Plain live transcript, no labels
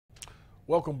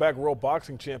Welcome back. World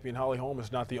Boxing Champion Holly Holm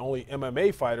is not the only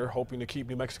MMA fighter hoping to keep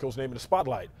New Mexico's name in the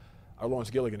spotlight. Our Lawrence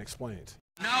Gilligan explains.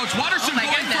 Now it's Waterson going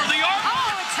goodness. for the arm.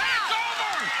 Oh, it's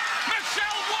over!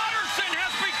 Michelle Waterson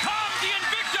has become the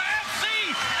Invicta FC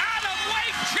Atom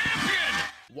Weight champion!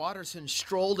 Waterson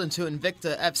strolled into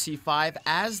Invicta FC 5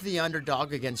 as the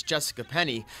underdog against Jessica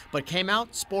Penny, but came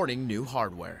out sporting new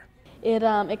hardware. It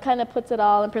kind of puts it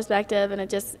all in perspective, and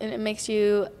it makes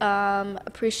you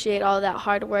appreciate all that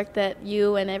hard work that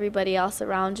you and everybody else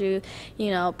around you,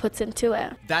 puts into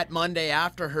it. That Monday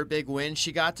after her big win,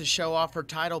 she got to show off her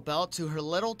title belt to her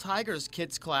Little Tigers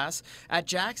kids class at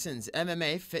Jackson's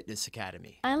MMA Fitness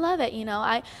Academy. I love it.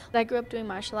 I grew up doing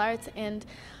martial arts, and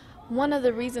one of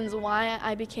the reasons why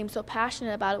I became so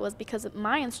passionate about it was because of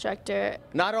my instructor.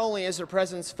 Not only is her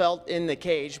presence felt in the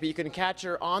cage, but you can catch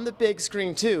her on the big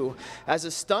screen too as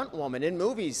a stunt woman in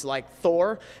movies like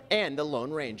Thor and The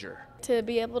Lone Ranger. To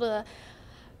be able to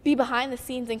be behind the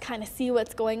scenes and kind of see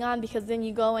what's going on, because then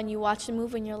you go and you watch the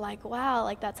movie and you're like, wow,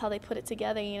 like that's how they put it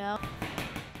together,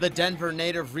 The Denver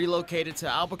native relocated to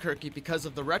Albuquerque because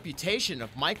of the reputation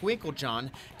of Mike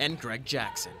Winklejohn and Greg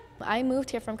Jackson. I moved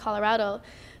here from Colorado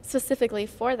specifically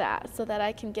for that, so that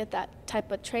I can get that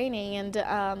type of training, and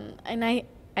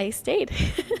I stayed.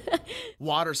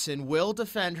 Waterson will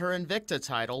defend her Invicta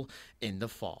title in the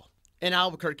fall. In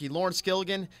Albuquerque, Lawrence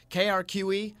Gilligan,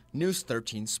 KRQE News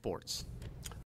 13 Sports.